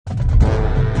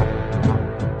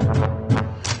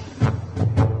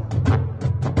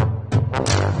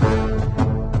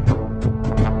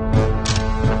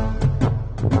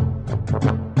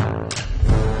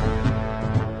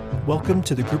Welcome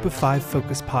to the Group of Five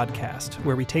Focus podcast,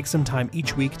 where we take some time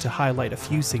each week to highlight a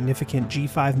few significant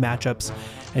G5 matchups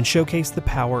and showcase the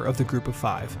power of the Group of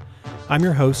Five. I'm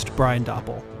your host, Brian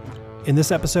Doppel. In this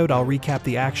episode, I'll recap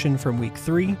the action from Week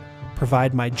 3,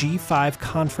 provide my G5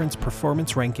 conference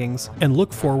performance rankings, and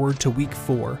look forward to Week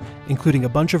 4, including a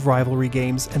bunch of rivalry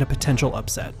games and a potential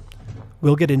upset.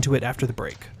 We'll get into it after the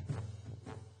break.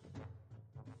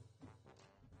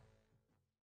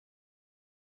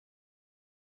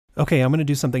 Okay, I'm going to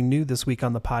do something new this week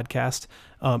on the podcast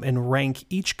and rank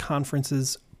each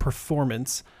conference's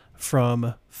performance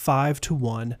from 5 to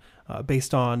 1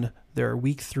 based on their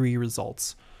Week 3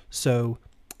 results. So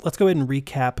let's go ahead and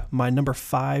recap my number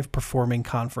 5 performing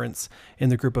conference in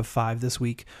the Group of 5 this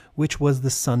week, which was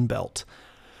the Sun Belt.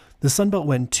 The Sun Belt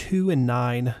went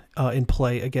 2-9 in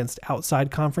play against outside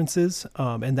conferences,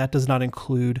 and that does not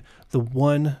include the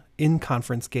one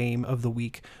in-conference game of the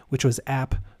week, which was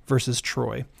App versus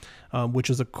Troy, which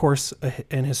is, of course,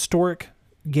 an historic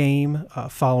game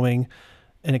following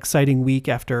an exciting week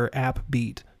after App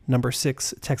beat number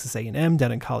 6 Texas A&M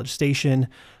down in College Station.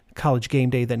 College Game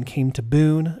Day then came to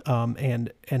Boone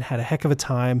and had a heck of a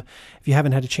time. If you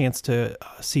haven't had a chance to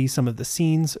see some of the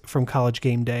scenes from College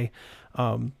Game Day,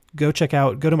 go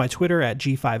to my Twitter at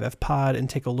G5FPod and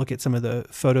take a look at some of the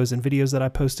photos and videos that I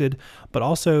posted, but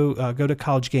also go to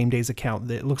College Game Day's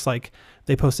account. It looks like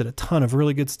they posted a ton of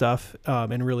really good stuff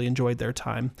and really enjoyed their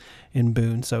time in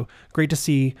Boone. So great to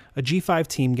see a G5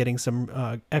 team getting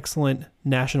some excellent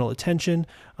national attention,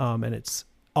 and it's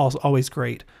always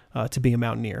great to be a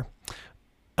Mountaineer.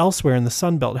 Elsewhere in the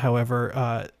Sun Belt,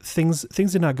 however, things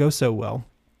did not go so well.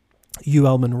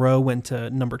 UL Monroe went to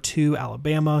number 2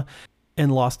 Alabama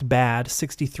and lost bad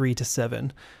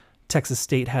 63-7. Texas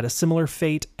State had a similar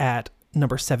fate at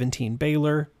number 17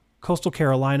 Baylor. Coastal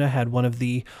Carolina had one of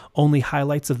the only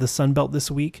highlights of the Sun Belt this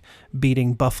week,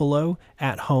 beating Buffalo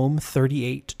at home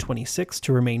 38-26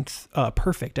 to remain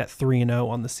perfect at 3-0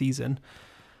 on the season.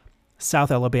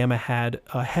 South Alabama had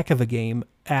a heck of a game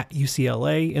at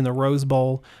UCLA in the Rose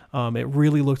Bowl. It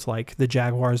really looked like the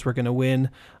Jaguars were going to win,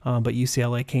 but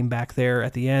UCLA came back there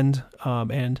at the end,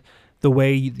 and the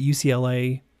way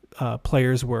UCLA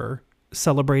players were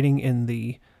celebrating in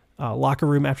the locker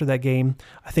room after that game,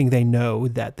 I think they know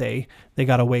that they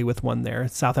got away with one there.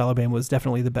 South Alabama was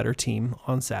definitely the better team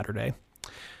on Saturday.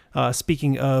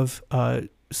 Speaking of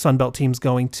Sunbelt teams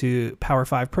going to Power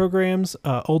 5 programs,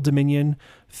 Old Dominion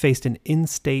faced an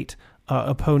in-state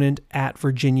opponent at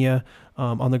Virginia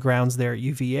on the grounds there at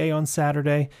UVA on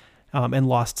Saturday. And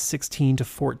lost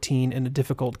 16-14 in a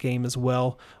difficult game as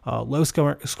well. Low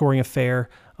scoring affair,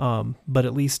 but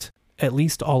at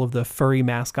least all of the furry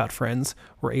mascot friends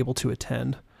were able to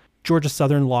attend. Georgia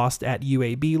Southern lost at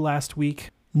UAB last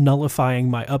week, nullifying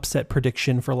my upset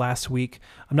prediction for last week.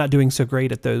 I'm not doing so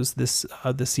great at those this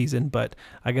season, but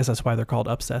I guess that's why they're called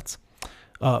upsets.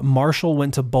 Marshall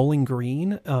went to Bowling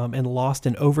Green and lost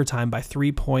in overtime by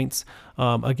 3 points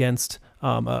against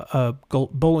a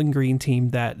Bowling Green team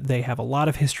that they have a lot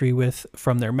of history with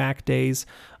from their MAC days.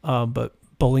 But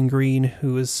Bowling Green,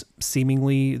 who is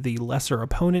seemingly the lesser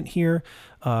opponent here,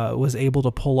 was able to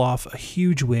pull off a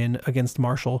huge win against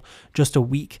Marshall just a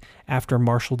week after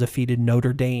Marshall defeated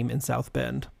Notre Dame in South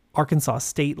Bend. Arkansas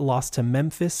State lost to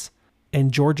Memphis,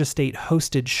 and Georgia State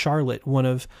hosted Charlotte,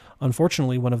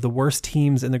 unfortunately one of the worst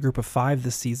teams in the Group of 5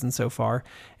 this season so far,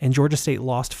 and Georgia State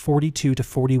lost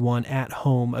 42-41 at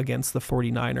home against the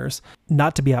 49ers.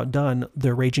 Not to be outdone,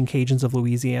 the Raging Cajuns of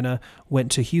Louisiana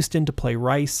went to Houston to play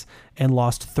Rice and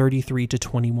lost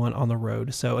 33-21 on the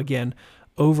road. So again,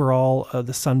 overall,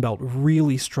 the Sun Belt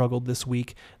really struggled this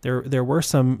week. There were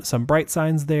some bright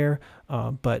signs there,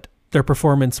 but their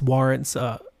performance warrants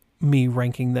me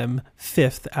ranking them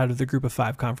 5th out of the Group of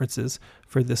 5 conferences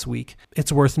for this week.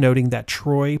 It's worth noting that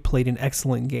Troy played an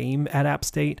excellent game at App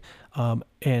State,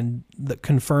 and that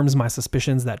confirms my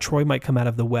suspicions that Troy might come out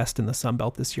of the West in the Sun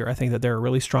Belt this year. I think that they're a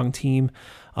really strong team,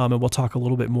 and we'll talk a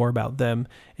little bit more about them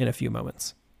in a few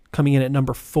moments. Coming in at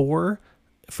number 4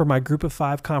 for my Group of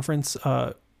 5 conference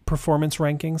performance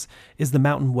rankings is the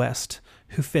Mountain West,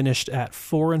 who finished at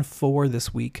 4-4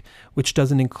 this week, which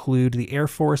doesn't include the Air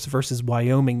Force versus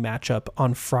Wyoming matchup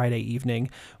on Friday evening,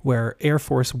 where Air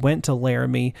Force went to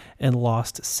Laramie and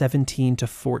lost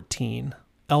 17-14.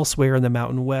 Elsewhere in the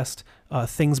Mountain West,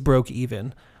 things broke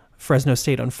even. Fresno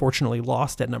State unfortunately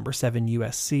lost at number 7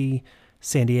 USC.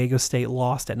 San Diego State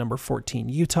lost at number 14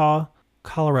 Utah.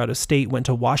 Colorado State went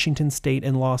to Washington State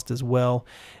and lost as well,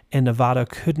 and Nevada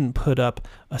couldn't put up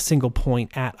a single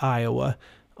point at Iowa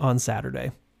on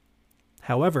Saturday.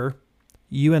 However,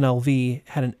 UNLV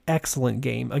had an excellent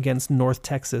game against North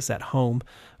Texas at home.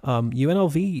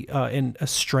 UNLV, in a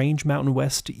strange Mountain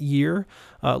West year,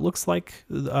 looks like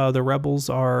the Rebels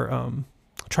are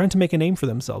trying to make a name for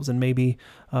themselves and maybe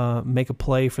make a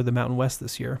play for the Mountain West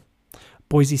this year.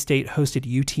 Boise State hosted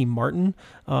UT Martin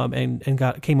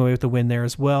and came away with the win there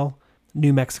as well.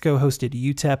 New Mexico hosted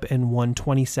UTEP and won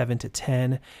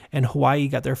 27-10, and Hawaii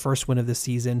got their first win of the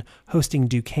season, hosting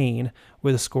Duquesne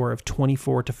with a score of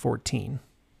 24-14.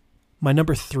 My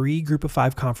number 3 Group of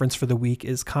 5 conference for the week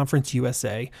is Conference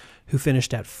USA, who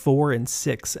finished at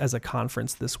 4-6 as a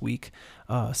conference this week.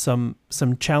 Some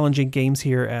challenging games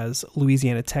here as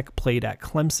Louisiana Tech played at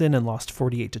Clemson and lost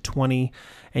 48-20,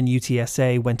 and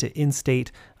UTSA went to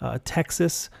in-state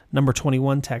Texas, number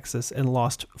 21 Texas, and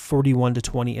lost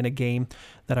 41-20 in a game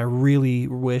that I really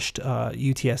wished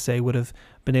UTSA would have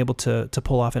been able to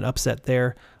pull off an upset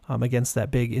there against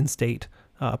that big in-state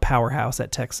powerhouse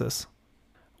at Texas.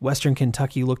 Western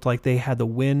Kentucky looked like they had the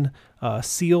win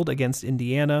sealed against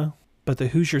Indiana, but the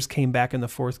Hoosiers came back in the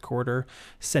fourth quarter,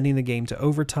 sending the game to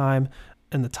overtime,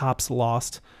 and the Tops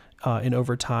lost in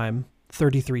overtime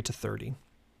 33-30.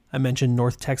 I mentioned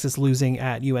North Texas losing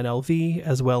at UNLV,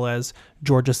 as well as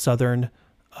Georgia Southern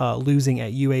losing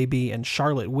at UAB and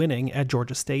Charlotte winning at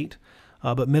Georgia State.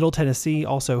 But Middle Tennessee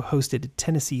also hosted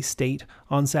Tennessee State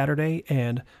on Saturday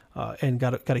and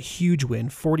got a huge win,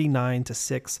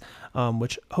 49-6,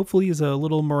 which hopefully is a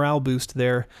little morale boost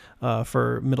there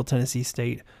for Middle Tennessee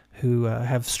State, who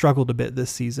have struggled a bit this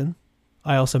season.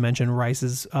 I also mentioned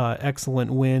Rice's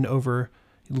excellent win over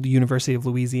the University of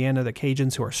Louisiana, the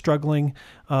Cajuns, who are struggling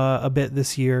a bit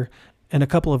this year, and a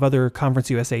couple of other Conference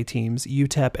USA teams,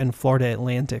 UTEP and Florida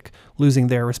Atlantic, losing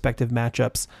their respective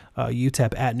matchups.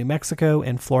 UTEP at New Mexico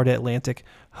and Florida Atlantic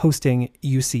hosting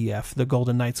UCF. The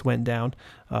Golden Knights went down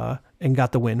and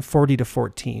got the win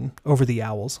 40-14 over the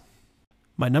Owls.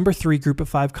 My number 3 Group of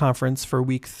 5 conference for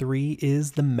week 3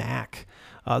 is the MAC.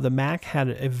 The MAC had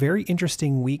a very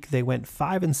interesting week. They went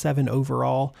 5-7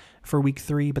 overall for week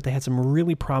 3, but they had some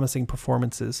really promising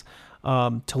performances.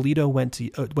 Toledo went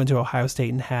to Ohio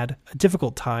State and had a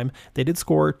difficult time. They did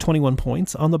score 21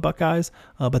 points on the Buckeyes,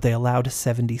 but they allowed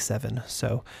 77,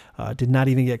 so did not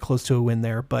even get close to a win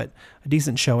there, but a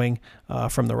decent showing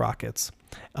from the Rockets.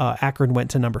 Akron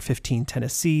went to number 15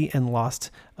 Tennessee and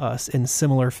lost in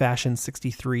similar fashion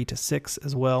 63-6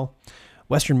 as well.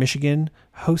 Western Michigan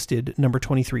hosted number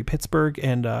 23 Pittsburgh,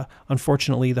 and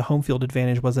unfortunately the home field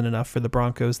advantage wasn't enough for the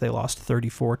Broncos. They lost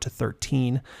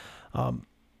 34-13.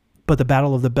 But the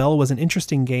Battle of the Bell was an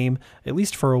interesting game, at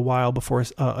least for a while before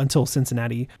until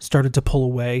Cincinnati started to pull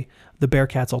away. The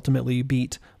Bearcats ultimately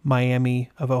beat Miami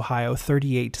of Ohio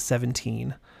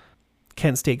 38-17.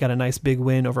 Kent State got a nice big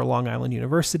win over Long Island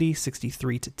University,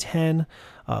 63-10.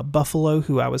 Buffalo,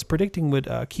 who I was predicting would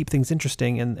keep things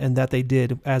interesting, and that they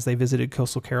did as they visited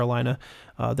Coastal Carolina.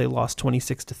 They lost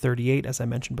 26-38, as I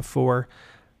mentioned before.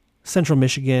 Central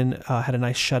Michigan had a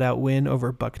nice shutout win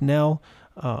over Bucknell.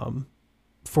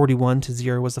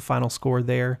 41-0 was the final score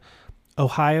there.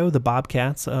 Ohio, the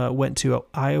Bobcats, went to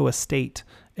Iowa State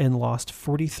and lost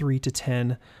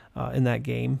 43-10 in that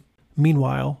game.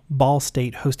 Meanwhile, Ball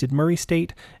State hosted Murray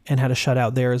State and had a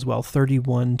shutout there as well,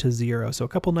 31-0. So a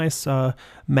couple nice Maction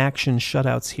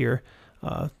shutouts here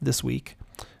this week.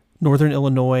 Northern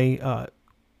Illinois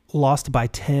lost by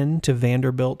 10 to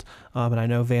Vanderbilt, and I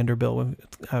know Vanderbilt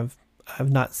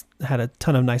I've not had a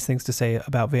ton of nice things to say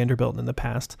about Vanderbilt in the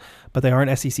past, but they are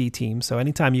an SEC team, so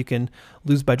anytime you can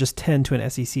lose by just 10 to an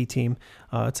SEC team,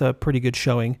 it's a pretty good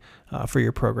showing for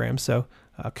your program. So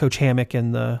Coach Hammock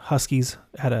and the Huskies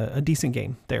had a decent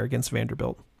game there against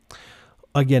Vanderbilt.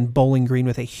 Again, Bowling Green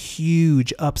with a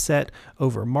huge upset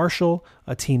over Marshall,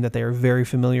 a team that they are very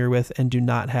familiar with and do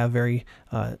not have very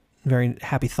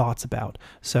happy thoughts about.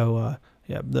 So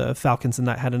the Falcons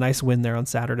had a nice win there on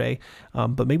Saturday,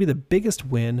 but maybe the biggest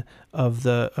win of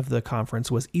the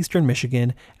conference was Eastern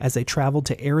Michigan as they traveled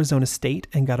to Arizona State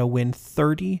and got a win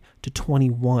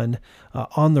 30-21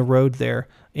 on the road there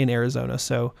in Arizona.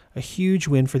 So a huge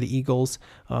win for the Eagles,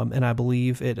 and I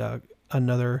believe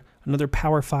another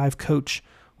Power 5 coach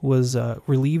was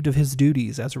relieved of his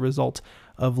duties as a result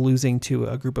of losing to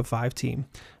a Group of 5 team.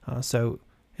 So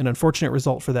an unfortunate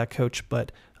result for that coach,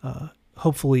 but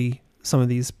hopefully some of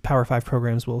these Power 5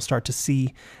 programs will start to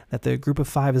see that the Group of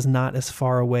 5 is not as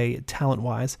far away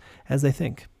talent-wise as they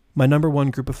think. My number 1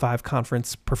 Group of 5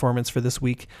 conference performance for this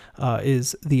week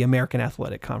is the American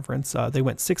Athletic Conference. They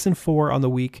went 6-4 on the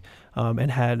week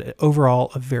and had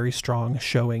overall a very strong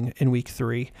showing in week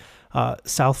 3.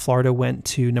 South Florida went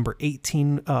to number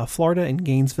 18 Florida in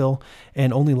Gainesville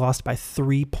and only lost by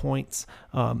 3 points.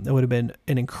 It would have been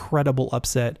an incredible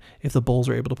upset if the Bulls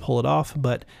were able to pull it off,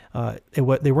 but they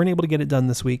weren't able to get it done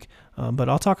this week. But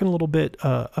I'll talk in a little bit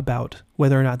about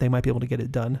whether or not they might be able to get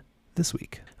it done this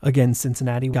week. Again,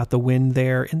 Cincinnati got the win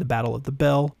there in the Battle of the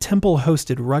Bell. Temple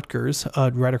hosted Rutgers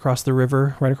right across the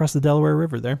river, right across the Delaware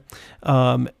River there,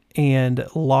 and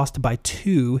lost by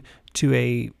 2 to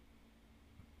a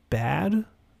bad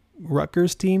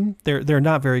Rutgers team. They're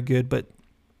not very good, but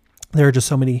there are just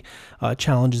so many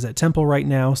challenges at Temple right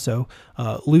now. So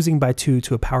losing by 2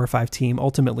 to a Power 5 team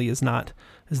ultimately is not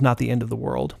the end of the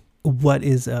world. What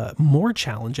is more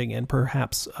challenging and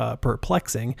perhaps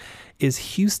perplexing is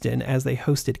Houston, as they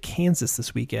hosted Kansas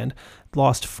this weekend,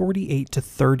 lost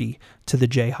 48-30 to the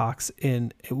Jayhawks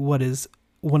in what is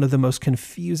one of the most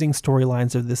confusing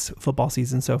storylines of this football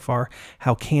season so far.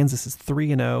 How Kansas is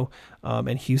 3-0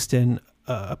 and Houston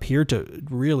appeared to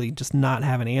really just not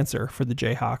have an answer for the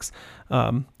Jayhawks.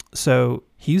 So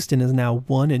Houston is now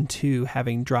 1-2,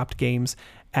 having dropped games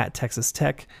at Texas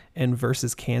Tech and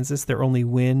versus Kansas. Their only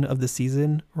win of the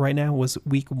season right now was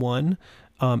week 1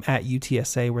 at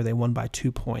UTSA, where they won by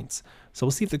 2 points. So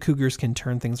we'll see if the Cougars can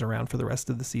turn things around for the rest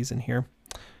of the season here.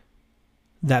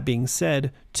 That being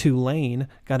said, Tulane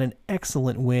got an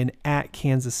excellent win at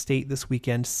Kansas State this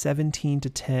weekend,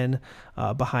 17-10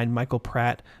 behind Michael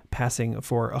Pratt, passing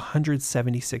for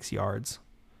 176 yards.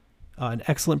 An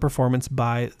excellent performance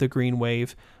by the Green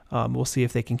Wave. We'll see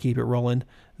if they can keep it rolling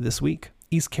this week.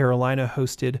 East Carolina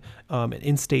hosted an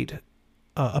in-state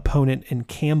opponent in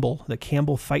Campbell, the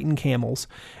Campbell Fightin' Camels,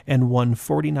 and won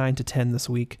 49-10 this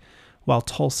week, while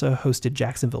Tulsa hosted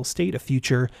Jacksonville State, a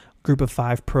future Group of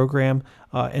 5 program,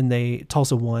 and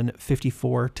Tulsa won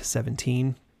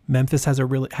 54-17. Memphis had a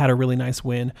really nice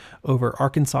win over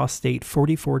Arkansas State,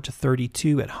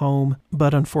 44-32 at home,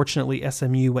 but unfortunately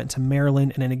SMU went to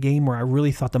Maryland, and in a game where I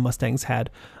really thought the Mustangs had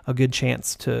a good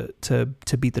chance to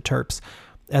beat the Terps,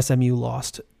 SMU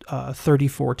lost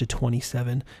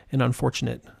 34-27, an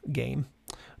unfortunate game.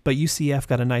 But UCF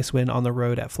got a nice win on the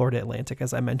road at Florida Atlantic,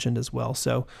 as I mentioned as well.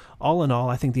 So all in all,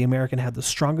 I think the American had the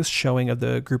strongest showing of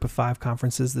the Group of 5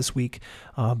 conferences this week,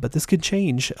 but this could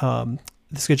change.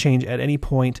 This could change at any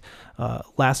point.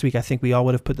 Last week, I think we all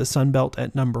would have put the Sun Belt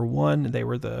at number 1. They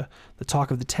were the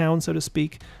talk of the town, so to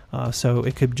speak. So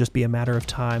it could just be a matter of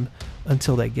time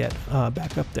until they get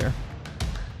back up there.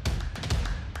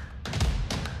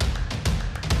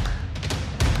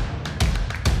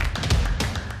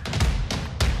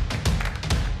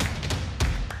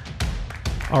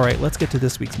 All right, let's get to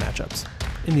this week's matchups.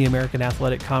 In the American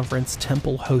Athletic Conference,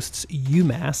 Temple hosts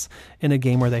UMass in a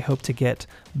game where they hope to get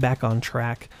back on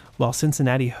track, while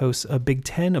Cincinnati hosts a Big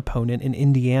Ten opponent in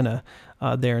Indiana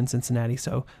there in Cincinnati.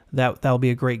 So that'll be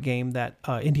a great game. That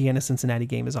Indiana-Cincinnati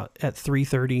game is at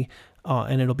 3:30,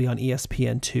 and it'll be on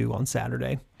ESPN2 on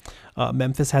Saturday.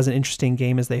 Memphis has an interesting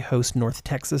game as they host North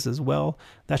Texas as well.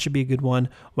 That should be a good one,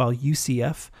 while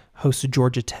UCF hosts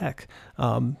Georgia Tech.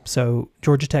 So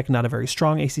Georgia Tech, not a very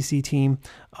strong ACC team,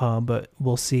 but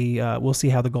we'll see how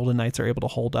the Golden Knights are able to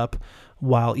hold up,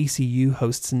 while ECU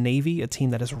hosts Navy, a team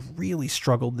that has really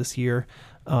struggled this year.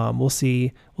 We'll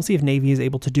see if Navy is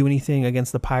able to do anything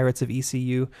against the Pirates of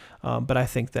ECU, but I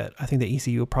think that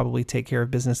ECU will probably take care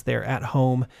of business there at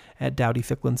home at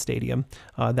Dowdy-Ficklen Stadium.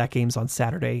 That game's on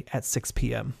Saturday at 6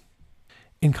 p.m.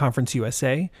 In Conference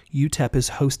USA, UTEP is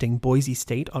hosting Boise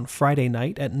State on Friday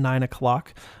night at 9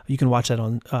 o'clock. You can watch that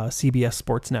on CBS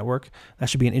Sports Network. That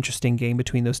should be an interesting game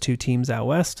between those two teams out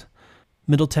west.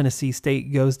 Middle Tennessee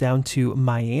State goes down to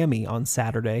Miami on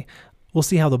Saturday. We'll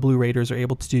see how the Blue Raiders are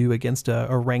able to do against a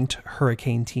ranked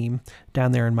Hurricane team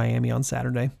down there in Miami on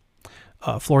Saturday.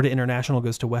 Florida International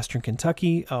goes to Western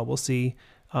Kentucky. We'll see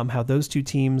how those two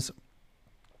teams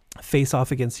face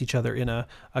off against each other in a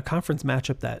conference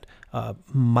matchup that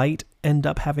might end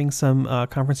up having some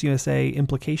Conference USA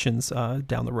implications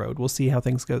down the road. We'll see how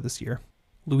things go this year.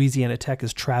 Louisiana Tech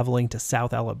is traveling to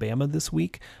South Alabama this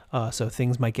week, so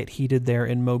things might get heated there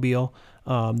in Mobile.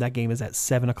 That game is at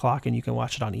 7 o'clock, and you can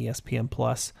watch it on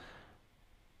ESPN+.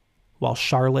 While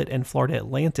Charlotte and Florida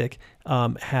Atlantic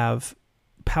have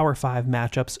Power 5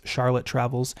 matchups, Charlotte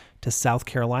travels to South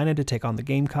Carolina to take on the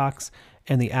Gamecocks,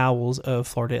 and the Owls of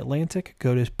Florida Atlantic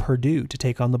go to Purdue to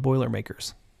take on the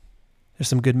Boilermakers. There's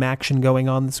some good action going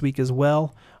on this week as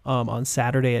well. On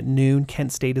Saturday at noon,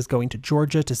 Kent State is going to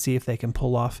Georgia to see if they can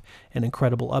pull off an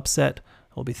incredible upset.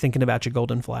 We'll be thinking about your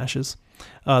Golden Flashes.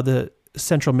 The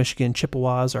Central Michigan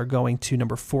Chippewas are going to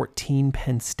number 14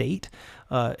 Penn State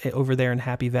over there in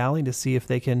Happy Valley to see if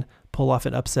they can pull off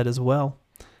an upset as well.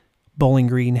 Bowling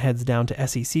Green heads down to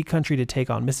SEC country to take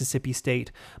on Mississippi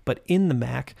State. But in the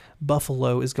MAC,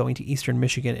 Buffalo is going to Eastern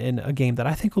Michigan in a game that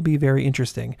I think will be very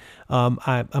interesting.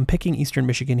 I'm picking Eastern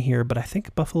Michigan here, but I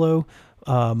think Buffalo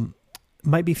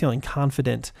might be feeling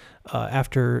confident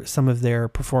after some of their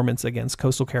performance against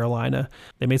Coastal Carolina.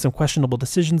 They made some questionable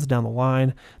decisions down the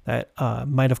line that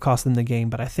might have cost them the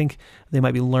game, but I think they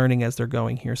might be learning as they're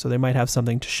going here, so they might have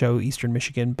something to show Eastern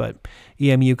Michigan. But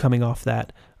EMU coming off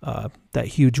that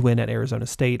huge win at Arizona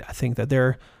State, I think that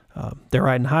they're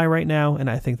riding high right now, and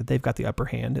I think that they've got the upper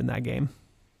hand in that game.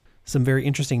 Some very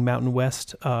interesting Mountain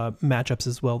West matchups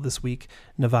as well this week.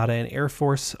 Nevada and Air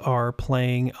Force are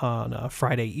playing on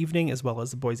Friday evening, as well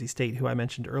as Boise State, who I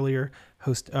mentioned earlier,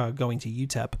 going to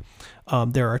UTEP.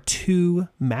 There are 2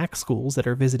 MAC schools that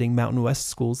are visiting Mountain West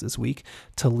schools this week.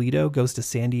 Toledo goes to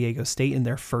San Diego State in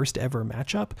their first ever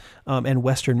matchup, and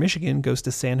Western Michigan goes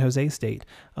to San Jose State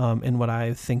in what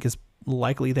I think is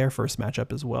likely their first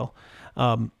matchup as well.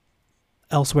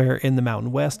 Elsewhere in the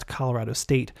Mountain West, Colorado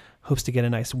State hopes to get a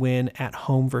nice win at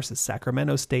home versus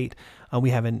Sacramento State. We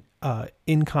have an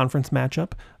in-conference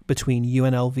matchup between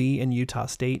UNLV and Utah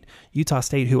State. Utah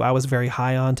State, who I was very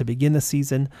high on to begin the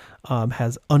season,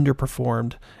 has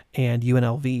underperformed, and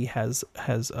UNLV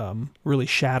has really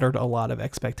shattered a lot of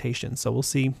expectations. So we'll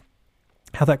see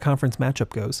how that conference matchup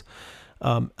goes.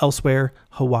 Elsewhere,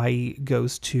 Hawaii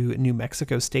goes to New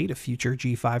Mexico State, a future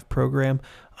G5 program,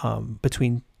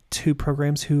 between 2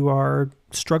 programs who are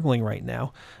struggling right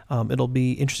now. It'll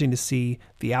be interesting to see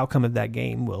the outcome of that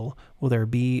game. Will there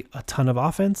be a ton of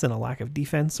offense and a lack of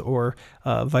defense, or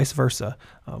vice versa?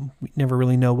 We never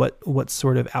really know what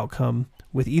sort of outcome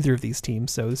with either of these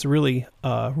teams. So it's really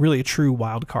a true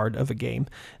wild card of a game.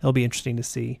 It'll be interesting to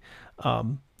see.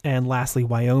 And lastly,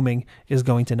 Wyoming is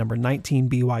going to number 19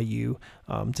 BYU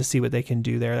to see what they can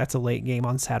do there. That's a late game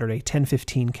on Saturday,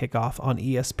 10:15 kickoff on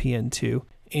ESPN2.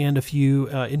 And a few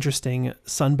interesting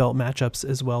Sun Belt matchups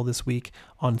as well this week.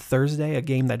 On Thursday, a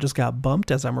game that just got bumped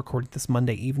as I'm recording this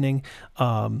Monday evening.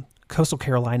 Coastal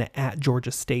Carolina at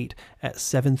Georgia State at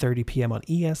 7:30 p.m. on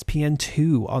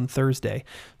ESPN2 on Thursday.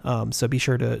 So be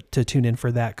sure to tune in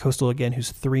for that. Coastal, again,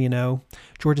 who's 3-0.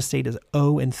 Georgia State is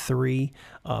 0-3,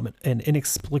 an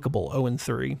inexplicable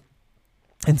 0-3.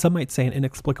 And some might say an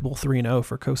inexplicable 3-0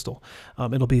 for Coastal.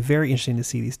 It'll be very interesting to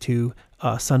see these 2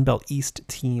 Sun Belt East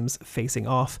teams facing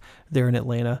off there in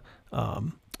Atlanta.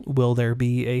 Will there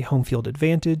be a home field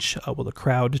advantage? Will the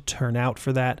crowd turn out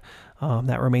for that?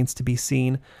 That remains to be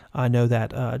seen. I know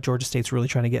that Georgia State's really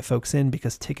trying to get folks in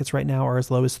because tickets right now are as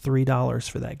low as $3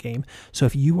 for that game. So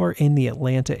if you are in the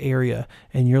Atlanta area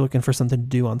and you're looking for something to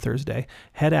do on Thursday,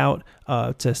 head out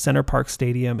to Center Park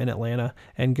Stadium in Atlanta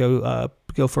and go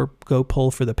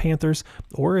pull for the Panthers.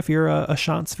 Or if you're a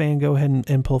Chants fan, go ahead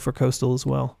and pull for Coastal as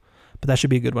well. But that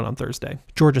should be a good one on Thursday.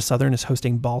 Georgia Southern is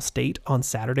hosting Ball State on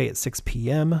Saturday at 6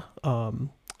 p.m.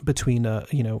 Between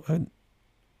an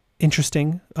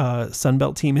interesting Sun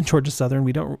Belt team in Georgia Southern.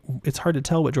 It's hard to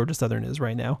tell what Georgia Southern is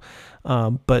right now,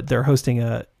 but they're hosting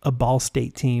a Ball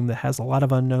State team that has a lot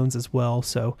of unknowns as well.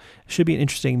 So it should be an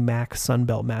interesting MAC Sun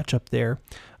Belt matchup there.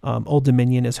 Old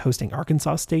Dominion is hosting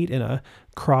Arkansas State in a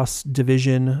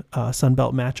cross-division Sun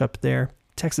Belt matchup there.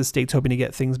 Texas State's hoping to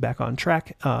get things back on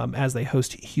track as they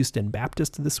host Houston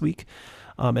Baptist this week.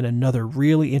 And another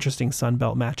really interesting Sun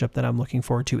Belt matchup that I'm looking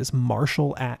forward to is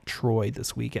Marshall at Troy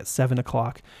this week at 7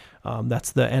 o'clock.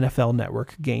 That's the NFL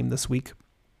Network game this week.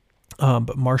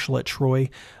 But Marshall at Troy,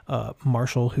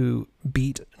 Marshall who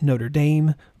beat Notre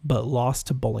Dame but lost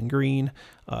to Bowling Green.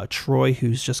 Troy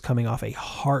who's just coming off a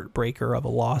heartbreaker of a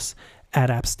loss at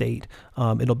App State.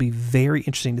 It'll be very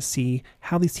interesting to see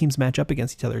how these teams match up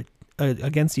against each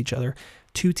other.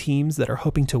 2 teams that are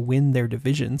hoping to win their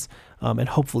divisions and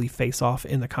hopefully face off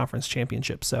in the conference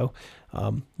championship. So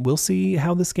we'll see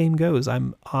how this game goes.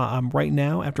 I'm right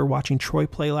now, after watching Troy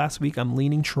play last week, I'm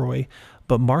leaning Troy,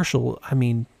 but Marshall, I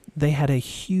mean, they had a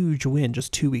huge win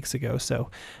just 2 weeks ago. So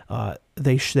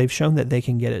they've shown that they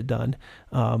can get it done.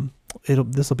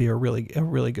 This will be a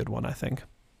really good one, I think.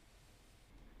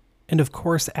 And of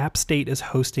course, App State is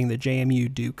hosting the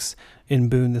JMU Dukes in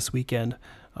Boone this weekend.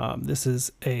 This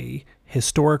is a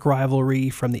historic rivalry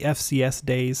from the FCS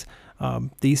days.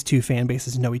 These 2 fan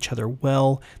bases know each other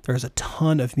well. There's a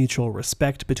ton of mutual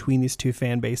respect between these 2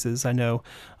 fan bases. I know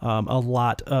a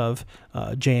lot of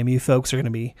JMU folks are going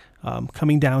to be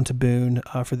coming down to Boone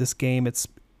for this game. It's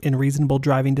in reasonable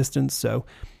driving distance, so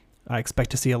I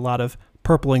expect to see a lot of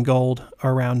purple and gold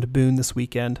around Boone this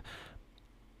weekend.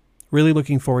 Really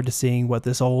looking forward to seeing what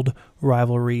this old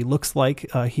rivalry looks like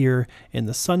here in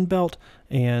the Sun Belt,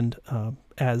 and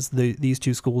as these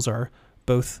 2 schools are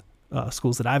both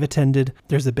schools that I've attended.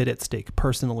 There's a bit at stake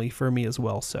personally for me as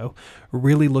well. So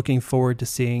really looking forward to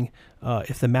seeing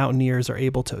if the Mountaineers are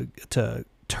able to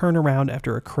turn around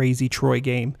after a crazy Troy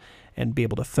game and be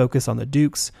able to focus on the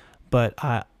Dukes. But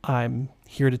I'm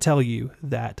here to tell you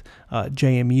that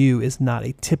JMU is not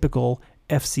a typical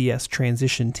FCS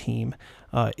transition team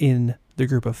in the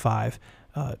group of five.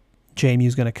 JMU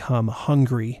is going to come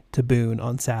hungry to Boone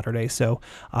on Saturday, so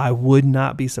I would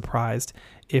not be surprised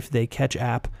if they catch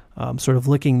App sort of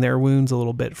licking their wounds a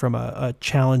little bit from a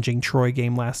challenging Troy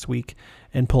game last week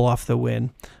and pull off the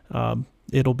win.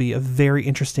 It'll be a very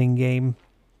interesting game,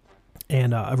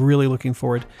 and I'm really looking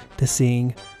forward to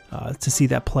see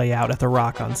that play out at the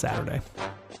Rock on Saturday.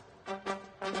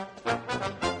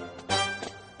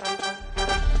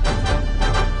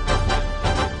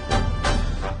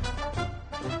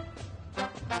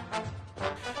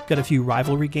 Got a few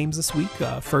rivalry games this week.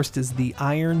 First is the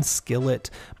Iron Skillet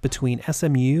between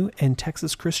SMU and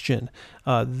Texas Christian.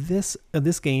 This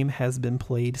game has been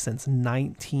played since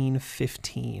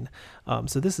 1915.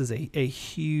 So this is a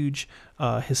huge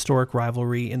historic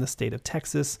rivalry in the state of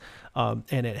Texas,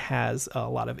 and it has a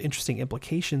lot of interesting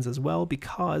implications as well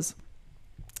because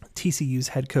TCU's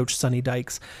head coach Sonny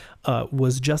Dykes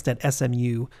was just at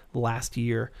SMU last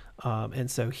year, and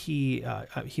so he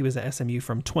was at SMU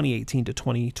from 2018 to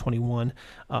 2021,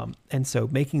 and so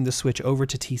making the switch over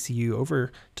to TCU,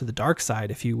 over to the dark side,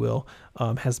 if you will,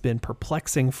 has been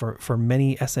perplexing for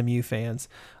many SMU fans.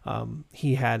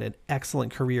 He had an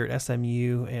excellent career at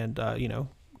SMU, and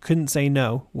couldn't say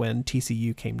no when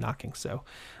TCU came knocking. So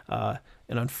an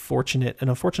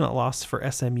unfortunate loss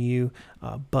for SMU,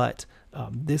 but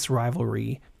this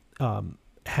rivalry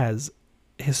has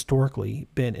historically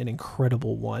been an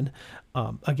incredible one.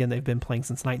 Again, they've been playing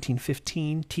since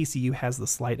 1915. TCU has the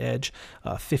slight edge,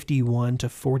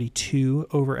 51-42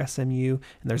 over SMU,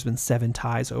 and there's been 7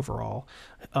 ties overall.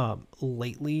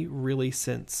 Lately, really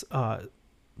since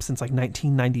like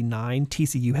 1999,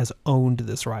 TCU has owned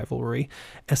this rivalry.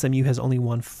 SMU has only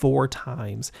won 4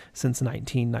 times since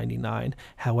 1999.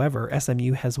 However,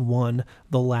 SMU has won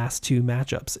the last 2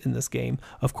 matchups in this game.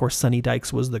 Of course, Sonny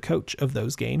Dykes was the coach of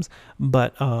those games,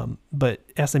 but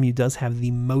SMU does have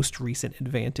the most recent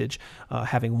advantage,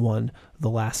 having won the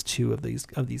last 2 of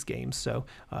these games. So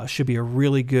should be a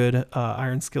really good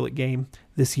Iron Skillet game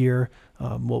this year.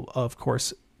 We'll of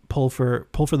course pull for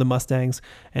the Mustangs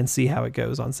and see how it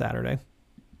goes on Saturday.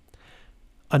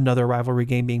 Another rivalry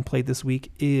game being played this week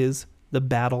is the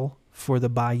battle for the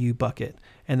Bayou bucket,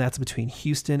 and that's between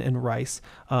Houston and Rice.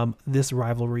 This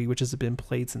rivalry, which has been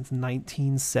played since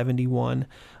 1971,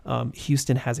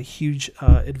 Houston has a huge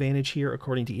advantage here.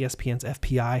 According to ESPN's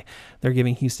FPI, they're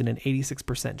giving Houston an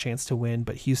 86% chance to win,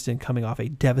 but Houston coming off a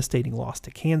devastating loss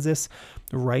to Kansas.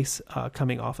 Rice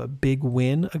coming off a big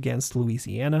win against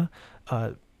Louisiana,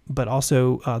 but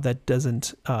also that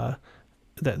doesn't...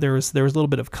 that there was a little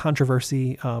bit of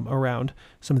controversy around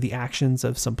some of the actions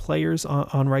of some players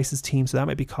on Rice's team, so that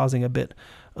might be causing a bit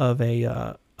of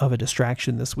a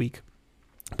distraction this week.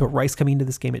 But Rice coming into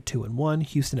this game at 2-1,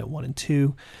 Houston at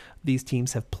 1-2. These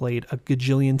teams have played a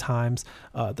gajillion times.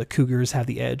 The Cougars have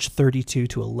the edge,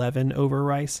 32-11 over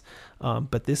Rice.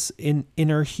 But this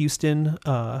inner Houston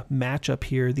matchup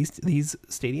here, these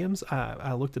stadiums,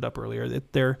 I looked it up earlier,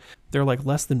 that they're like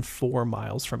less than 4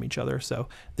 miles from each other, so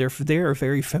they're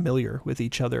very familiar with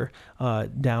each other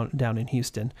down in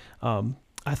Houston.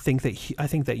 I think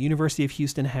that University of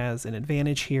Houston has an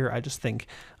advantage here. I just think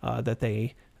that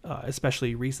they,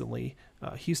 especially recently,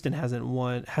 Houston hasn't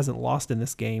lost in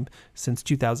this game since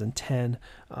 2010.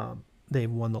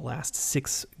 They've won the last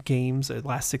 6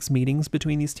 meetings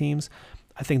between these teams.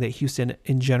 I think that Houston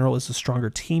in general is a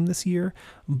stronger team this year,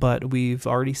 but we've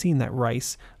already seen that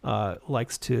Rice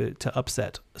likes to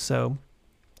upset. So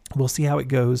we'll see how it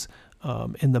goes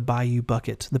in the Bayou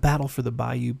bucket, the battle for the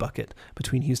Bayou bucket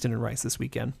between Houston and Rice this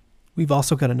weekend. We've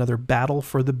also got another battle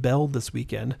for the bell this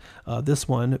weekend. This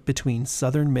one between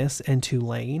Southern Miss and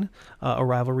Tulane, a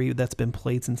rivalry that's been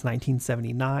played since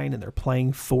 1979, and they're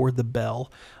playing for the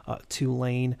bell.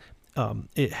 Tulane,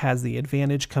 it has the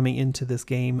advantage coming into this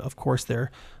game. Of course,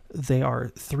 they are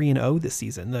 3-0 this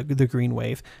season, the Green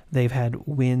Wave. They've had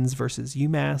wins versus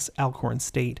UMass, Alcorn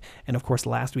State, and of course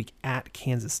last week at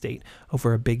Kansas State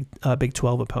over a Big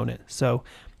 12 opponent. So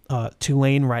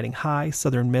Tulane riding high,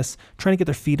 Southern Miss trying to get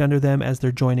their feet under them as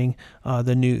they're joining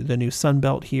the new Sun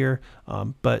Belt here.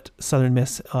 But Southern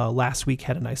Miss last week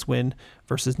had a nice win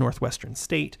versus Northwestern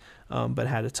State, but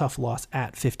had a tough loss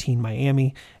at 15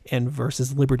 Miami and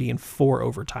versus Liberty in 4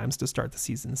 overtimes to start the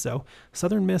season. So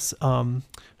Southern Miss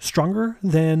stronger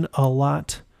than a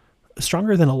lot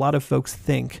of folks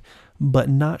think, but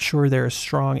not sure they're as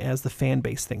strong as the fan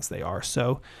base thinks they are.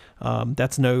 So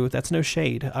that's no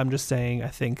shade. I'm just saying I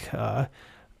think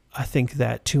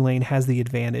that Tulane has the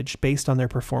advantage based on their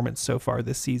performance so far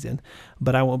this season,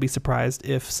 but I won't be surprised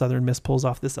if Southern Miss pulls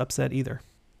off this upset either.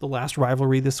 The last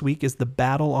rivalry this week is the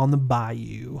Battle on the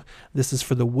Bayou. This is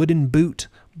for the wooden boot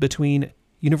between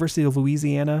University of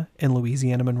Louisiana and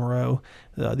Louisiana Monroe.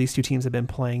 These two teams have been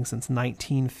playing since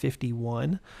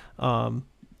 1951,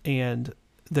 and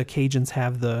the Cajuns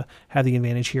have the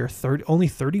advantage here. Only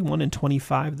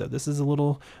 31-25 though. This is a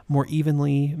little more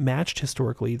evenly matched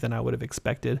historically than I would have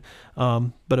expected.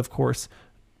 But of course,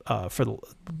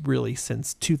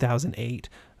 since 2008,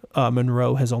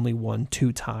 Monroe has only won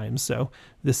 2 times. So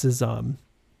this is a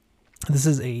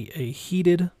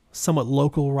heated, somewhat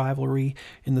local rivalry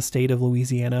in the state of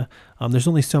Louisiana. There's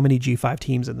only so many G5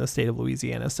 teams in the state of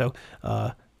Louisiana, so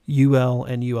UL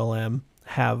and ULM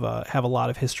have a lot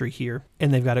of history here,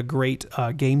 and they've got a great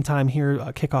game time here.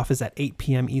 Kickoff is at 8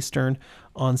 p.m. Eastern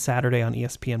on Saturday on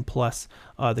ESPN+.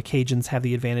 The Cajuns have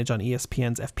the advantage on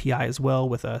ESPN's FPI as well,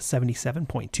 with a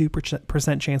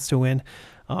 77.2% chance to win.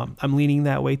 I'm leaning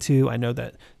that way too. I know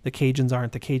that the Cajuns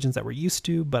aren't the Cajuns that we're used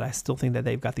to, but I still think that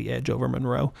they've got the edge over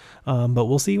Monroe. But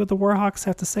we'll see what the Warhawks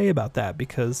have to say about that,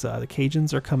 because the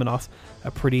Cajuns are coming off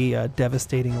a pretty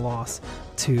devastating loss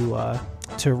to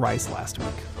Rice last week.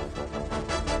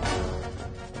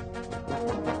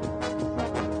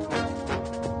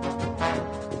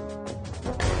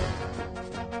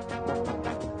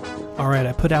 All right,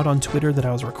 I put out on Twitter that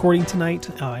I was recording tonight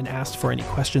and asked for any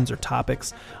questions or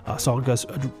topics. So I'll just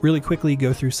really quickly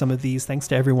go through some of these. Thanks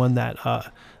to everyone that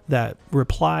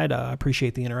replied. I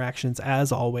appreciate the interactions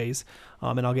as always.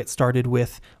 And I'll get started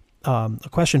with a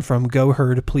question from Go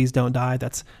Herd, Please Don't Die.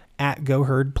 That's at Go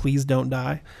Herd, Please Don't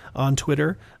Die on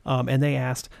Twitter. And they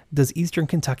asked, does Eastern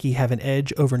Kentucky have an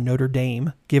edge over Notre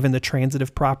Dame given the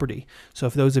transitive property? So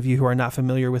if those of you who are not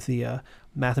familiar with the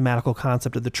mathematical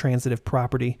concept of the transitive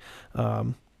property,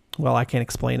 well, I can't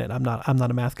explain it. I'm not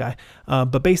a math guy.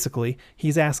 But basically,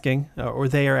 he's asking, or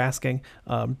they are asking,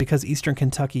 because Eastern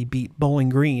Kentucky beat Bowling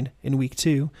Green in week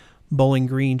 2, Bowling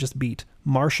Green just beat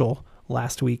Marshall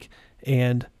last week,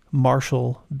 and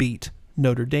Marshall beat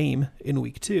Notre Dame in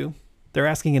week 2. They're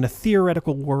asking, in a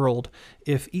theoretical world,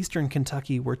 if Eastern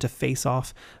Kentucky were to face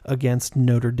off against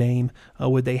Notre Dame,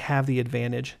 would they have the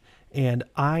advantage? And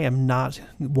I am not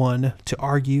one to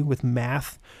argue with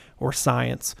math or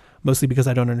science, mostly because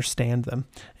I don't understand them.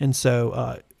 And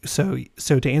so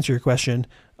to answer your question,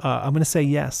 I'm going to say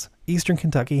yes. Eastern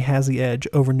Kentucky has the edge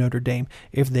over Notre Dame.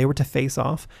 If they were to face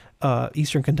off,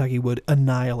 Eastern Kentucky would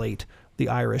annihilate the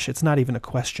Irish. It's not even a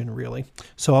question, really.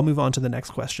 So I'll move on to the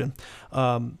next question.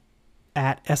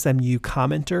 At SMU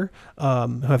commenter,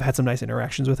 who I've had some nice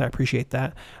interactions with. I appreciate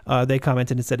that. They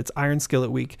commented and said, it's Iron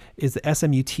Skillet Week. Is the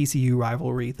SMU TCU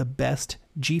rivalry the best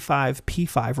G5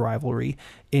 P5 rivalry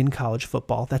in college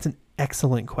football? That's an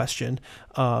excellent question.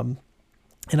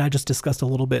 And I just discussed a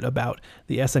little bit about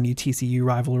the SMU TCU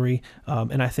rivalry,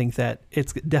 and I think that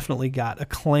it's definitely got a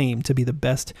claim to be the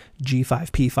best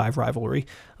G5 P5 rivalry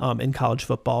in college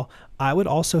football. I would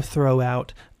also throw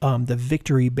out the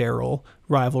Victory Barrel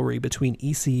rivalry between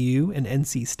ECU and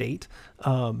NC State.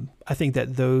 I think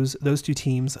that those two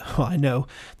teams, well, I know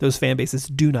those fan bases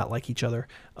do not like each other,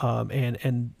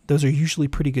 and those are usually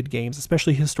pretty good games,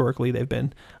 especially historically. They've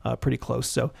been pretty close.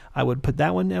 So I would put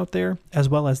that one out there, as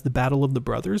well as the Battle of the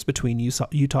Brothers between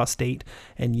Utah State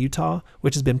and Utah,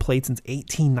 which has been played since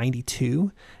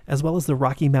 1892, as well as the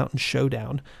Rocky Mountain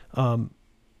Showdown.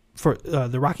 For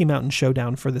the Rocky Mountain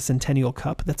Showdown for the Centennial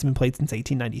Cup that's been played since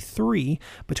 1893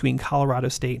 between Colorado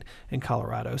State and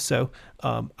Colorado. So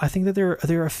I think that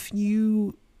there are a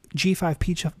few G5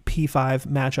 P5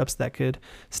 matchups that could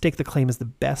stake the claim as the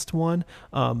best one,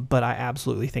 but I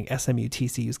absolutely think SMU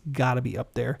TCU's got to be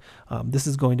up there. This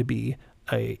is going to be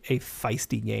a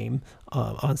feisty game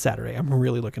on Saturday. I'm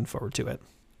really looking forward to it.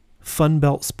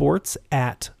 Funbelt Sports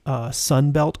at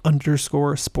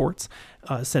Sunbelt_sports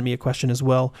send me a question as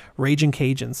well. Raging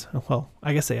Cajuns. Well,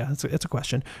 I guess, yeah, it's a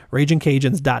question. Raging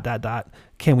Cajuns ...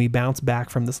 Can we bounce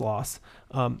back from this loss?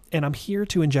 And I'm here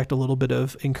to inject a little bit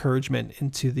of encouragement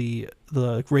into the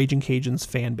Raging Cajuns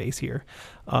fan base here.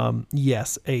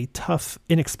 Yes, a tough,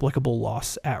 inexplicable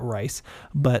loss at Rice,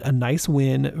 but a nice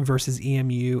win versus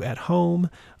EMU at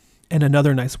home, and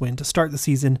another nice win to start the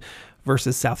season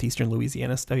versus Southeastern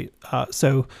Louisiana State.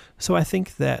 So I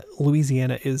think that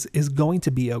Louisiana is going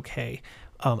to be okay.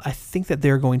 I think that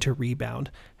they're going to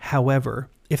rebound. However,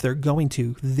 if they're going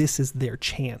to, this is their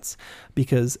chance,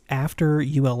 because after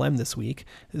ULM this week,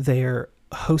 they're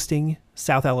hosting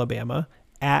South Alabama,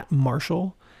 at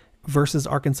Marshall, versus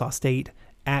Arkansas State,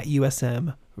 at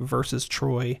USM versus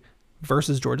Troy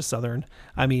versus Georgia Southern.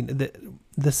 I mean,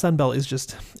 the Sun Belt is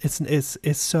just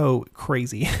it's so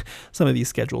crazy, some of these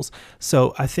schedules.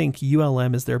 So I think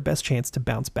ULM is their best chance to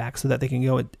bounce back so that they can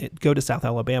go to South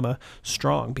Alabama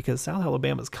strong, because South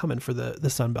Alabama is coming for the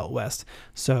Sun Belt West.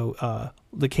 So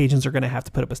the Cajuns are going to have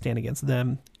to put up a stand against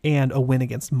them, and a win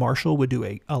against Marshall would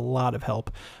do a lot of help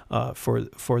for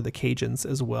the Cajuns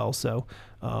as well. So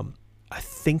I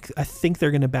think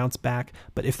they're going to bounce back,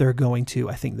 but if they're going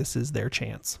to, I think this is their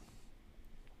chance.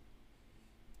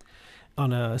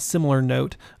 On a similar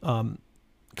note,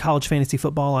 College Fantasy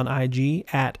Football on IG,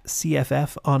 at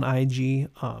CFF on IG,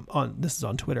 this is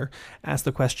on Twitter, asked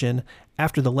the question,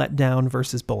 after the letdown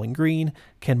versus Bowling Green,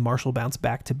 can Marshall bounce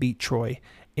back to beat Troy?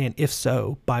 And if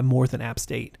so, by more than App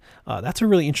State? That's a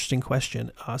really interesting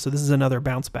question. So this is another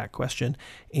bounce back question,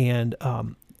 and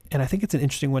I think it's an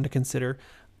interesting one to consider.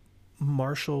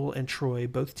 Marshall and Troy,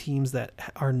 both teams that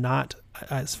are not,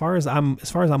 as far as I'm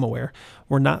aware,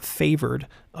 were not favored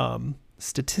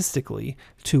statistically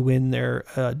to win their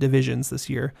divisions this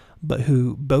year, but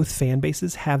who both fan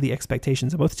bases have the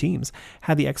expectations, and both teams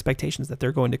have the expectations that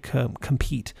they're going to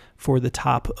compete for the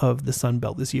top of the Sun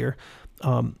Belt this year.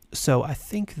 So I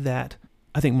think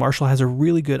Marshall has a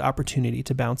really good opportunity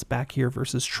to bounce back here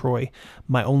versus Troy.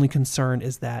 My only concern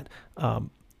is that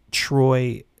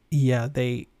Troy,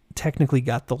 they technically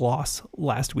got the loss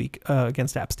last week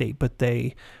against App State, but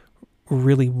they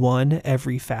really won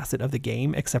every facet of the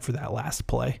game except for that last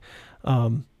play.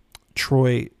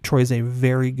 Troy is a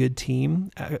very good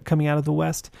team coming out of the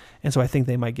West, and so I think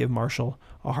they might give Marshall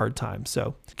a hard time.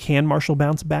 So can Marshall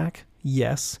bounce back?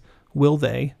 Yes. Will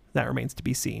they? That remains to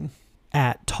be seen.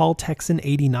 At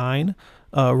TallTexan89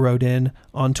 wrote in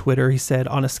on Twitter. He said,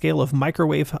 on a scale of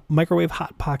microwave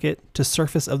hot pocket to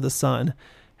surface of the sun,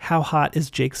 how hot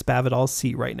is Jake Spavital's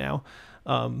seat right now?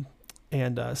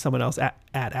 And someone else at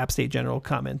App State General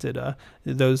commented,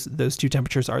 those two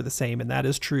temperatures are the same, and that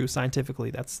is true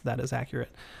scientifically. That is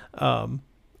accurate.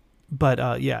 But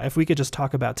if we could just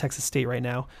talk about Texas State right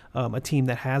now, a team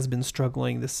that has been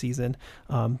struggling this season.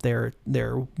 They're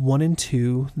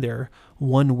 1-2. Their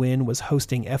one win was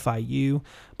hosting FIU,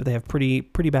 but they have pretty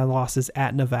bad losses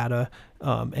at Nevada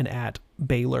and at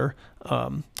Baylor.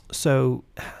 So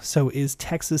is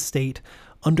Texas State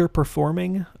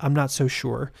underperforming? I'm not so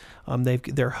sure.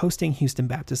 They're hosting Houston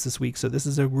Baptist this week, so this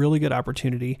is a really good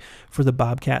opportunity for the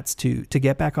Bobcats to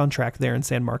get back on track there in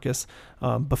San Marcos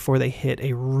before they hit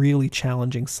a really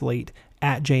challenging slate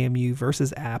at JMU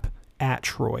versus App, at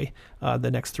Troy, the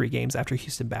next three games after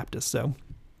Houston Baptist. So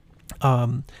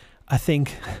I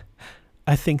think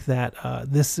that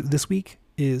this week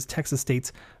is Texas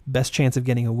State's best chance of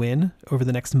getting a win over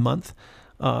the next month.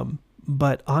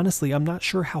 But honestly, I'm not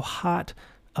sure how hot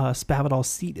Spavital's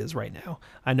seat is right now.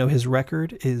 I know his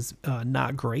record is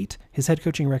not great. His head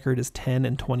coaching record is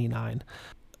 10-29.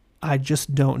 I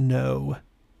just don't know.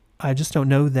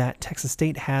 That Texas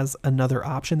State has another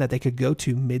option that they could go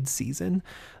to mid-season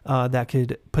that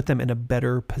could put them in a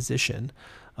better position.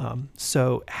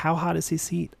 So how hot is his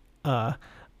seat?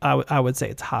 I would say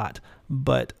it's hot,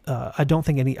 but I don't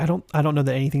know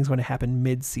that anything's going to happen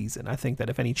mid-season. I think that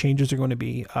if any changes are going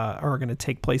to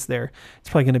take place there, it's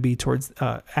probably going to be towards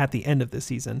at the end of the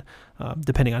season,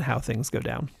 depending on how things go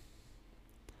down.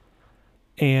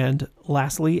 And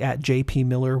lastly, at JP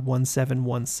Miller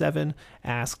 1717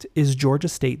 asked, is Georgia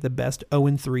State the best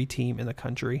 0-3 team in the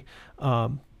country?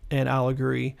 And I'll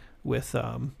agree with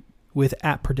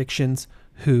at predictions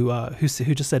who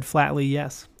just said flatly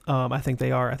yes. I think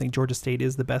they are. I think Georgia State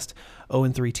is the best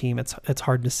 0-3 team. It's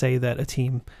hard to say that a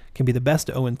team can be the best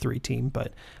 0-3 team,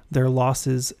 but their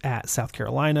losses at South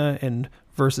Carolina and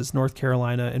versus North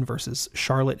Carolina and versus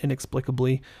Charlotte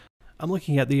inexplicably. I'm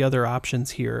looking at the other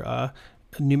options here.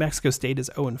 New Mexico State is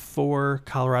 0-4.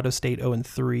 Colorado State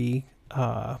 0-3.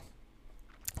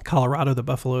 Colorado, the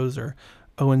Buffaloes, are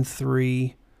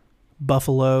 0-3.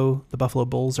 Buffalo, the Buffalo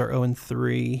Bulls are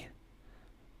 0-3.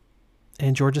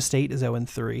 And Georgia State is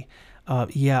 0-3.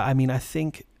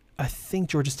 I think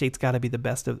Georgia State's got to be the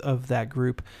best of that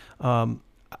group.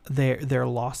 Their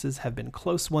losses have been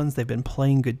close ones. They've been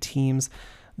playing good teams.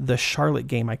 The Charlotte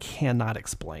game I cannot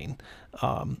explain.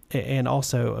 And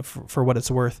also, for what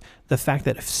it's worth, the fact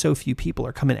that so few people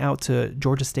are coming out to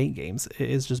Georgia State games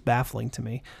is just baffling to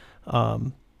me.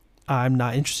 I'm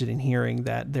not interested in hearing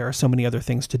that there are so many other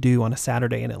things to do on a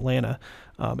Saturday in Atlanta.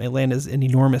 Atlanta is an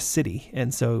enormous city,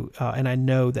 and so and I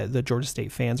know that the Georgia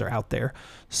State fans are out there.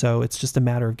 So it's just a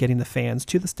matter of getting the fans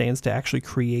to the stands to actually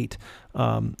create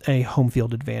a home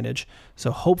field advantage. So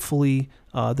hopefully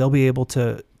they'll be able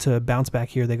to bounce back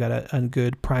here. They got a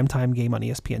good primetime game on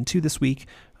ESPN2 this week,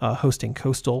 hosting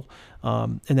Coastal,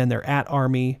 and then they're at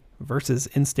Army versus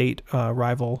in-state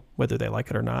rival, whether they like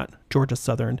it or not, Georgia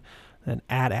Southern. And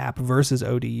at App versus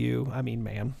ODU. I mean,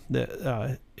 man,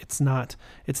 it's not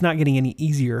getting any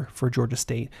easier for Georgia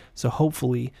State. So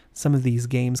hopefully some of these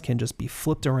games can just be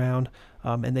flipped around,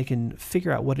 and they can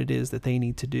figure out what it is that they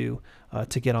need to do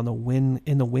to get on the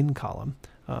win column,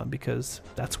 because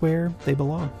that's where they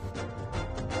belong.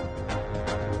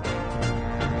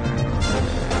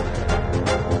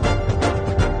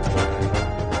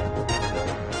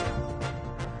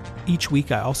 Each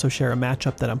week, I also share a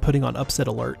matchup that I'm putting on Upset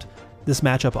Alert. This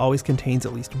matchup always contains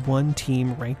at least one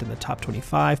team ranked in the top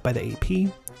 25 by the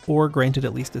AP, or granted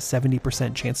at least a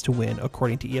 70% chance to win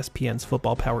according to ESPN's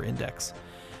Football Power Index.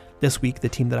 This week, the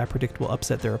team that I predict will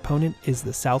upset their opponent is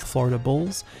the South Florida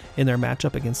Bulls in their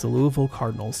matchup against the Louisville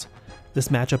Cardinals. This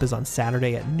matchup is on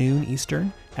Saturday at noon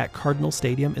Eastern at Cardinal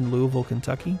Stadium in Louisville,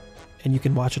 Kentucky, and you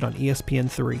can watch it on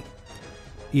ESPN3.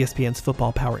 ESPN's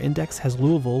Football Power Index has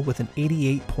Louisville with an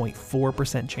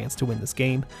 88.4% chance to win this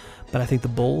game, but I think the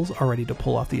Bulls are ready to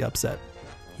pull off the upset.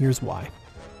 Here's why.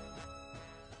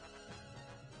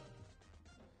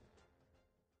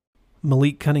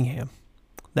 Malik Cunningham.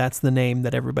 That's the name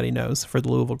that everybody knows for the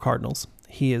Louisville Cardinals.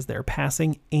 He is their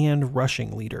passing and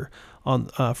rushing leader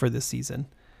for this season.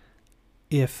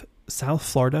 If South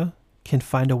Florida can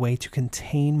find a way to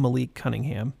contain Malik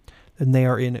Cunningham, then they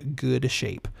are in good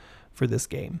shape for this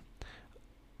game.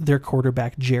 Their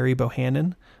quarterback, Jerry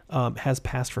Bohannon, has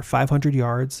passed for 500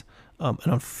 yards and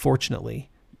unfortunately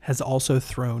has also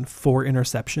thrown 4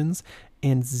 interceptions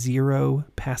and 0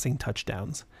 passing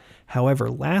touchdowns. However,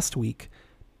 last week,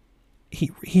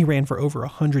 he ran for over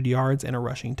 100 yards and a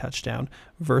rushing touchdown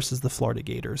versus the Florida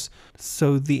Gators.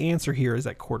 So the answer here is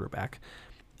at quarterback.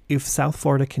 If South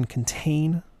Florida can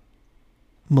contain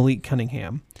Malik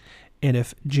Cunningham, and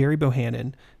if Jerry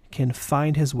Bohannon can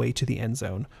find his way to the end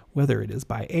zone, whether it is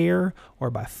by air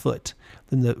or by foot,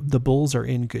 then the Bulls are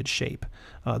in good shape.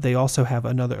 They also have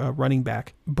another running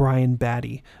back, Brian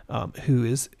Batty, who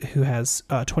has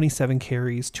 27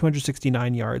 carries,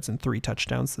 269 yards, and 3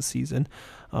 touchdowns this season.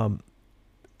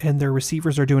 And their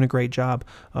receivers are doing a great job.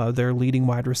 Their leading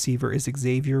wide receiver is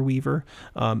Xavier Weaver,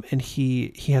 and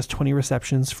he has 20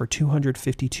 receptions for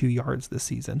 252 yards this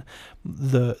season.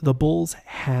 The Bulls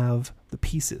have the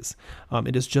pieces.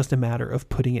 It is just a matter of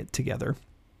putting it together.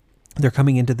 They're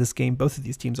coming into this game, both of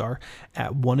these teams are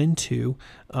at 1-2.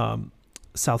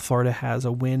 South Florida has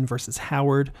a win versus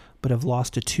Howard, but have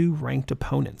lost to 2 ranked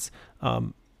opponents.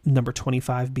 Number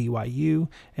 25 BYU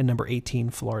and number 18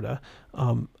 Florida.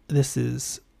 This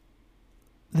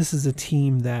is a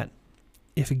team that,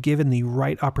 if given the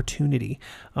right opportunity,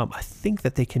 I think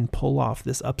that they can pull off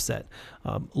this upset.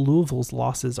 Louisville's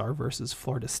losses are versus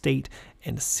Florida State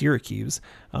and Syracuse,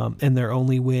 and their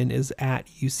only win is at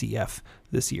UCF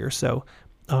this year. So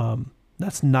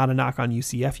that's not a knock on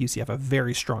UCF. UCF, a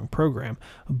very strong program,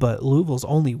 but Louisville's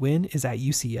only win is at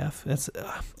UCF.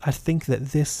 I think that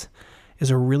this is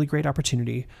a really great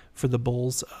opportunity for the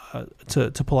Bulls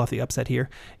to pull off the upset here.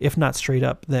 If not straight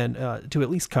up, then to at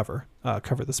least cover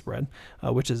the spread,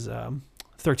 which is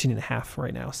 13.5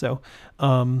 right now.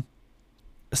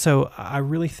 So I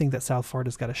really think that South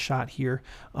Florida's got a shot here.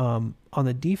 On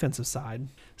the defensive side,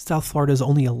 South Florida is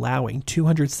only allowing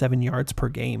 207 yards per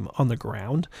game on the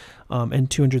ground, and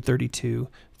 232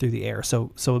 through the air.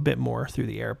 So a bit more through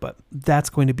the air, but that's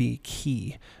going to be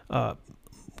key.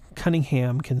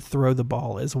 Cunningham can throw the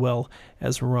ball as well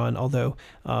as run, although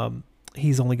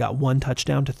he's only got 1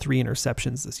 touchdown to 3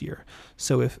 interceptions this year.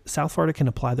 So if South Florida can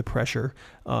apply the pressure,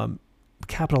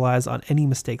 capitalize on any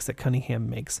mistakes that Cunningham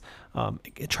makes,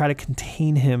 try to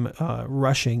contain him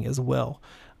rushing as well,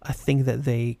 I think that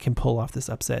they can pull off this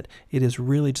upset. It is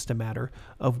really just a matter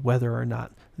of whether or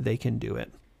not they can do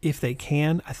it. If they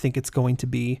can, I think it's going to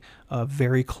be a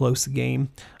very close game,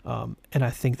 and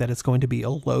I think that it's going to be a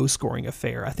low-scoring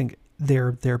affair. I think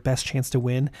their best chance to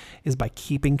win is by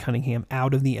keeping Cunningham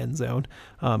out of the end zone,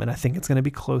 and I think it's going to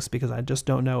be close because I just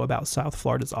don't know about South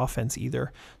Florida's offense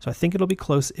either. So I think it'll be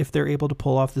close if they're able to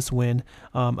pull off this win.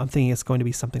 I'm thinking it's going to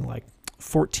be something like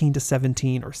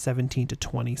 14-17 or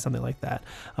 17-20, something like that.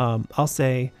 I'll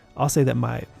say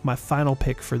that my final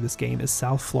pick for this game is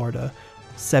South Florida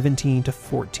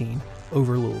 17-14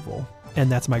 over Louisville. And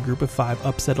that's my group of 5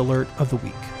 upset alert of the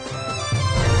week.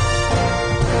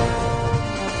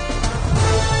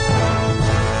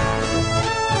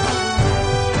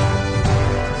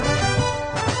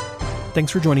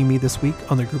 Thanks for joining me this week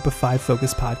on the Group of Five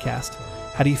Focus podcast.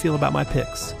 How do you feel about my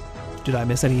picks? Did I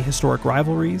miss any historic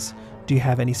rivalries? Do you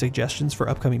have any suggestions for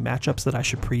upcoming matchups that I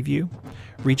should preview?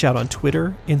 Reach out on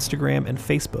Twitter, Instagram, and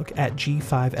Facebook at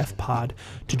G5FPod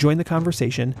to join the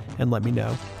conversation and let me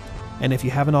know. And if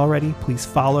you haven't already, please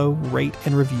follow, rate,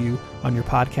 and review on your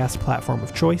podcast platform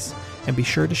of choice, and be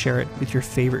sure to share it with your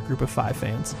favorite Group of Five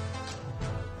fans.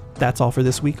 That's all for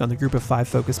this week on the Group of Five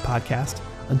Focus podcast.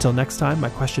 Until next time, my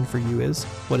question for you is,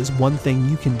 what is one thing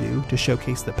you can do to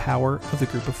showcase the power of the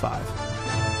Group of Five?